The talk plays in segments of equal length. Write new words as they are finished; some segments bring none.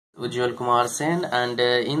Ujjwal Kumar Sen, and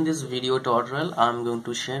in this video tutorial I'm going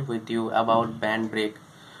to share with you about band brake.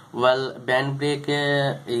 Well, band brake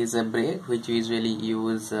is a brake which we usually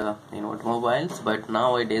use in automobiles, but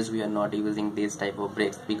nowadays we are not using this type of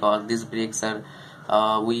brakes because these brakes are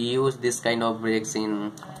we use this kind of brakes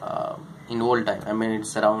in old time. I mean,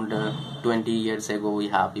 it's around 20 years ago we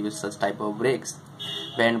have used such type of brakes.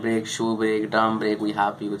 Band brake, shoe brake, drum brake we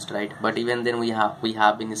have used, right? But even then we have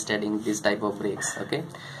been studying this type of brakes.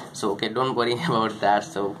 Okay, don't worry about that.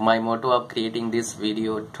 So my motto of creating this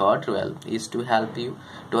video tutorial is to help you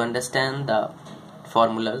to understand the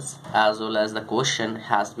formulas as well as the question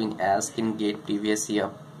has been asked in GATE previous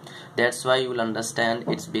year. That's why you will understand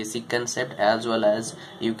its basic concept as well as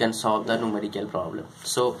you can solve the numerical problem.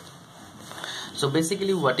 So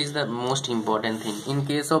basically, what is the most important thing in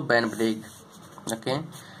case of band brake? Okay,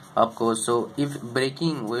 of course, so if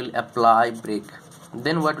braking will apply brake,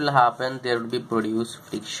 then what will happen? There will be produce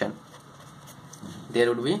friction.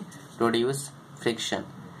 Then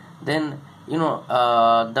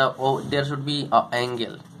there should be a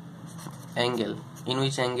angle in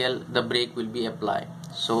which angle the brake will be applied.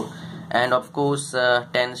 So, and of course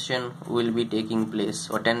tension will be taking place,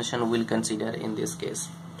 or tension will consider in this case.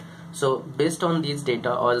 So based on these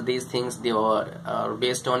data, all these things, they are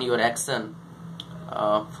based on your action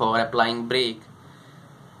for applying brake,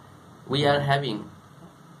 we are having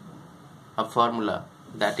a formula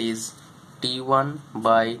that is T1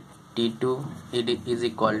 by T2 is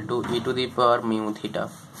equal to e to the power mu theta.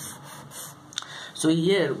 So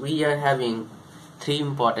here we are having three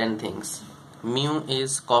important things. Mu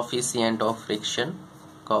is coefficient of friction,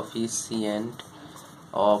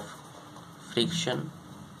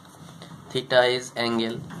 theta is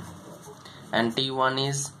angle, and T1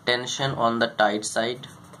 is tension on the tight side,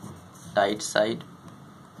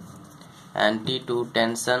 and T2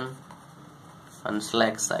 tension on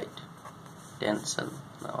slack side,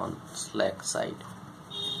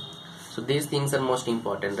 So these things are most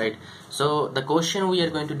important, right? So the question we are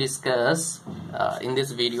going to discuss in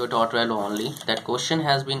this video tutorial only, that question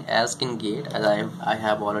has been asked in GATE, as I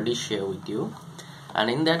have already shared with you. And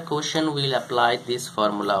in that question we will apply this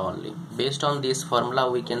formula only. Based on this formula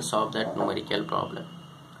we can solve that numerical problem.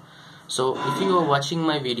 So if you are watching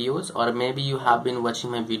my videos, or maybe you have been watching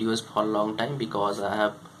my videos for a long time, because I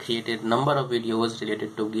have created number of videos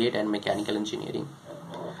related to GATE and mechanical engineering.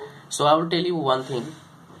 So I will tell you one thing,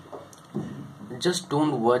 just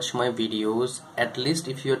don't watch my videos at least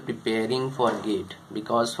if you are preparing for GATE,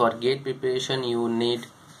 because for GATE preparation you need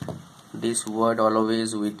this word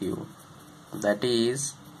always with you, that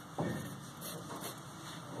is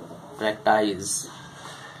practice.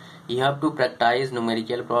 You have to practice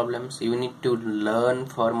numerical problems, you need to learn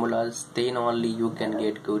formulas, then only you can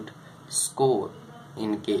get good score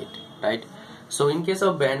in GATE, right? So in case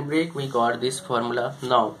of band brake we got this formula.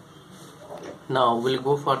 Now we'll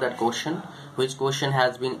go for that question, which question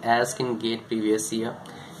has been asked in GATE previous year,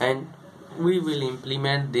 and we will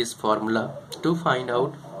implement this formula to find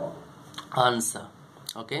out answer.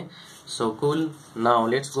 Okay, so cool. Now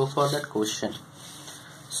let's go for that question.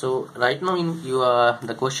 So right now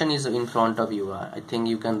the question is in front of you. I think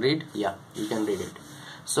you can read. Yeah, you can read it.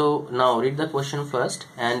 So now read the question first,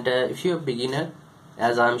 and if you are a beginner,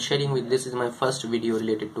 as I am sharing with, this is my first video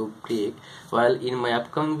related to brake. While in my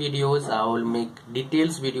upcoming videos I will make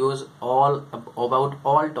details videos all about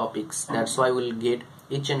all topics. That's why I will get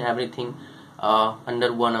each and everything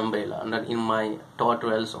under one umbrella, in my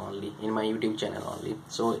tutorials only, in my YouTube channel only,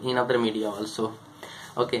 so in other media also.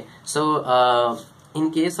 Okay, so in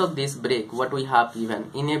case of this brake, what we have given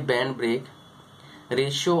in a band brake,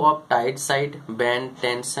 ratio of tight side band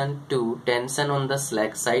tension to tension on the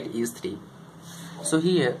slack side is 3. So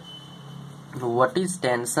here, what is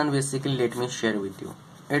tension? Basically, let me share with you.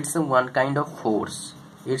 It's one kind of force.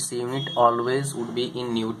 Its unit always would be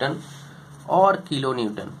in Newton or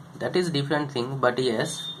kilonewton. That is different thing, but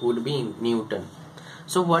yes, would be in Newton.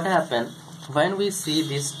 So what happens when we see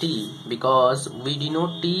this T, because we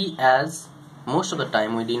denote T as, most of the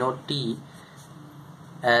time we denote T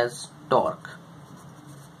as torque.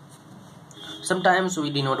 Sometimes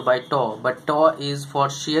we denote by tau, but tau is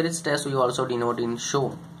for shear stress. We also denote in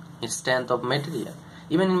show, its strength of material.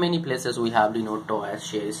 Even in many places we have denote tau as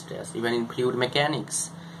shear stress, even in fluid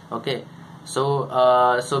mechanics. Okay,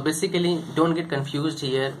 so basically don't get confused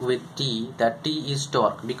here with T, that T is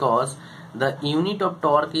torque, because the unit of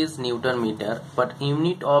torque is Newton meter, but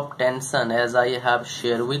unit of tension, as I have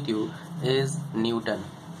shared with you, is Newton.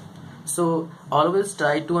 So always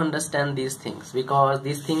try to understand these things, because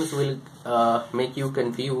these things will make you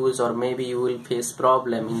confused, or maybe you will face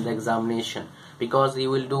problem in the examination. because you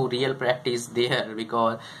will do real practice there,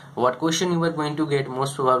 because what question you are going to get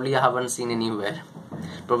most probably I haven't seen anywhere.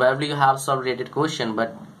 Probably you have solved related question,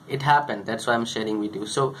 but it happened, that's why I'm sharing with you.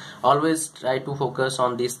 So always try to focus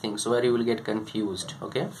on these things where you will get confused.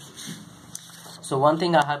 Okay, so one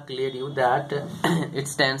thing I have cleared you that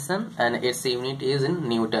its tension and its unit is in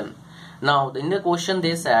Newton. Now in the question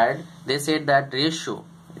they said that it's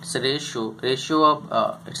a ratio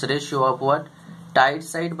of what? Tight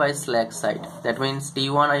side by slack side. That means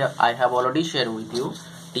T1 I have already shared with you.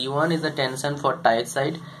 T1 is the tension for tight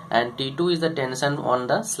side and T2 is the tension on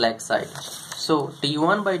the slack side. So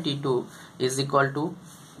T1 by T2 is equal to,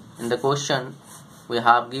 in the question we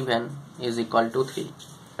have given, is equal to 3,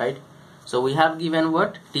 right? So we have given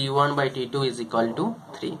what? T1 by T2 is equal to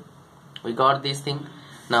 3. We got this thing.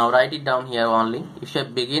 Now write it down here only. If you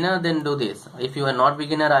are beginner, then do this. If you are not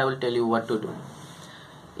beginner, I will tell you what to do.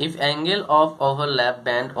 If angle of overlap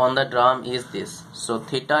band on the drum is this, so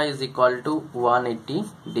theta is equal to 180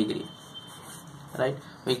 degree, right?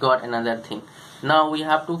 We got another thing. Now we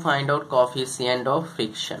have to find out coefficient of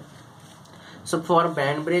friction. So for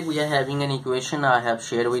band break we are having an equation I have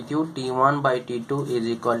shared with you. T1 by T2 is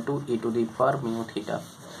equal to e to the power mu theta.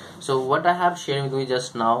 So what I have shared with you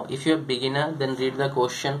just now, if you are beginner, then read the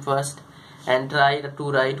question first and try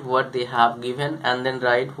to write what they have given and then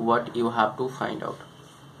write what you have to find out,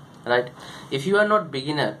 right? If you are not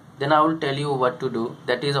beginner, then I will tell you what to do.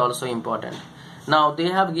 That is also important. Now they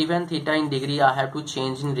have given theta in degree, I have to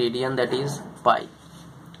change in radian, that is pi,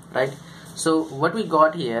 right? So what we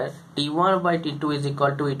got here, T1 by T2 is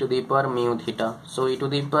equal to e to the power mu theta. So e to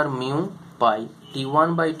the power mu pi,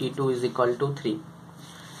 T1 by T2 is equal to 3.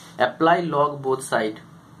 Apply log both side.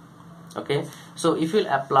 Okay, so if you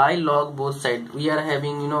apply log both side, we are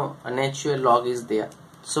having, a natural log is there.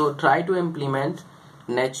 So try to implement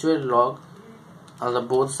natural log on the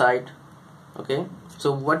both side. Okay,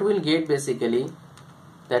 so what we'll get basically,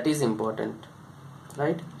 that is important,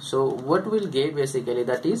 right? So what we'll get basically,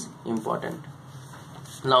 that is important.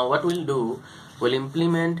 Now what we'll do, we'll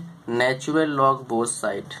implement natural log both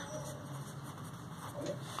side,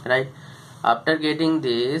 right? After getting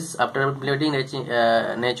this, after implementing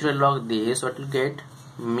natural log this, what we'll get?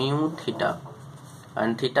 Mu theta,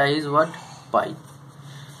 and theta is what? Pi.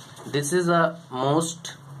 This is a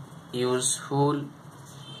most useful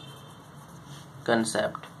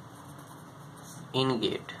concept in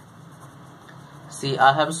GATE. See,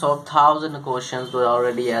 I have solved 1000 questions were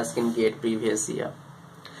already asked in GATE previous year.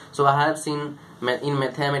 So I have seen in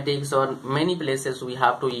mathematics or many places we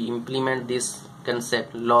have to implement this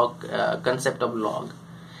concept of log.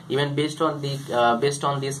 Even based on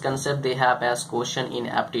this concept, they have asked question in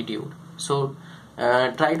aptitude. So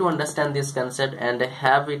try to understand this concept and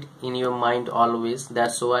have it in your mind always.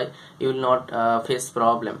 That's why you will not face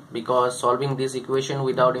problem, because solving this equation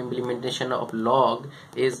without implementation of log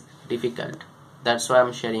is difficult. That's why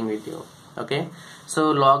I'm sharing with you. Okay, so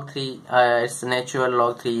log 3, it's natural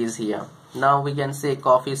log 3 is here. Now we can say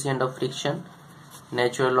coefficient of friction,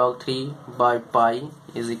 natural log 3 by pi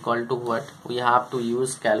is equal to what? We have to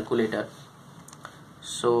use calculator.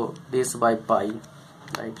 So this by pi,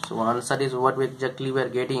 right? So answer is what exactly we are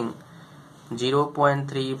getting,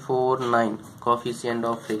 0.349 coefficient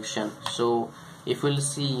of friction. So if we'll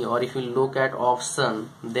see, or if you look at option,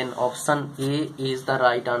 then option A is the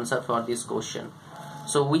right answer for this question.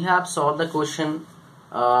 So we have solved the question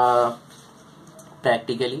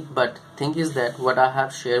practically, but thing is that what I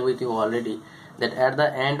have shared with you already, that at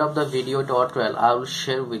the end of the video tutorial I will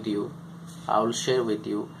share with you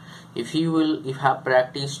if you have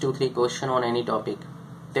practiced 2-3 question on any topic,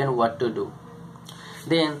 then what to do.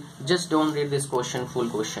 Then just don't read this question full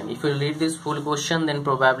question. If you read this full question, then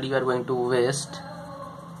probably you are going to waste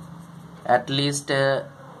at least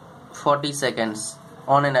 40 seconds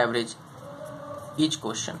on an average each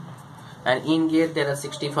question, and in GATE there are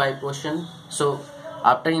 65 questions. So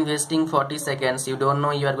after investing 40 seconds, you don't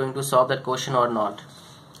know you are going to solve that question or not,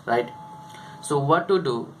 right? So what to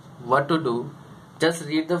do, just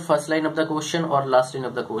read the first line of the question or last line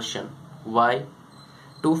of the question. Why?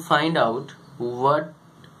 To find out what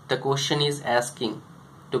the question is asking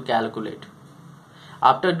to calculate.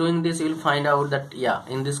 After doing this, you will find out that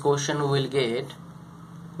in this question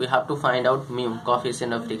we have to find out mu,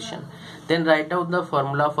 coefficient of friction. Then write out the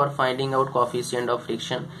formula for finding out coefficient of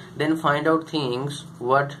friction. Then find out things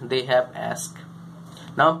what they have asked.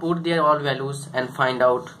 Now put their all values and find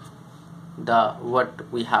out what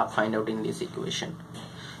we have find out in this equation.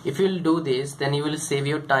 If you will do this, then you will save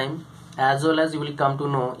your time, as well as you will come to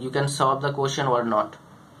know you can solve the question or not.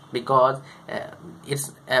 because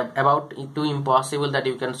it's about to impossible that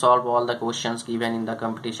you can solve all the questions given in the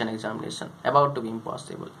competition examination, about to be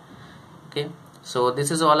impossible. Okay, so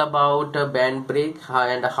this is all about band break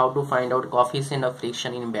and how to find out coefficient of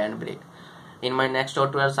friction in band break. In my next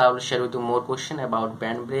tutorials I will share with you more questions about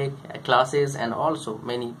band break classes and also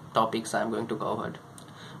many topics I am going to cover.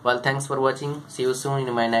 Well, thanks for watching. See you soon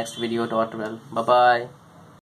in my next video tutorial. Bye bye.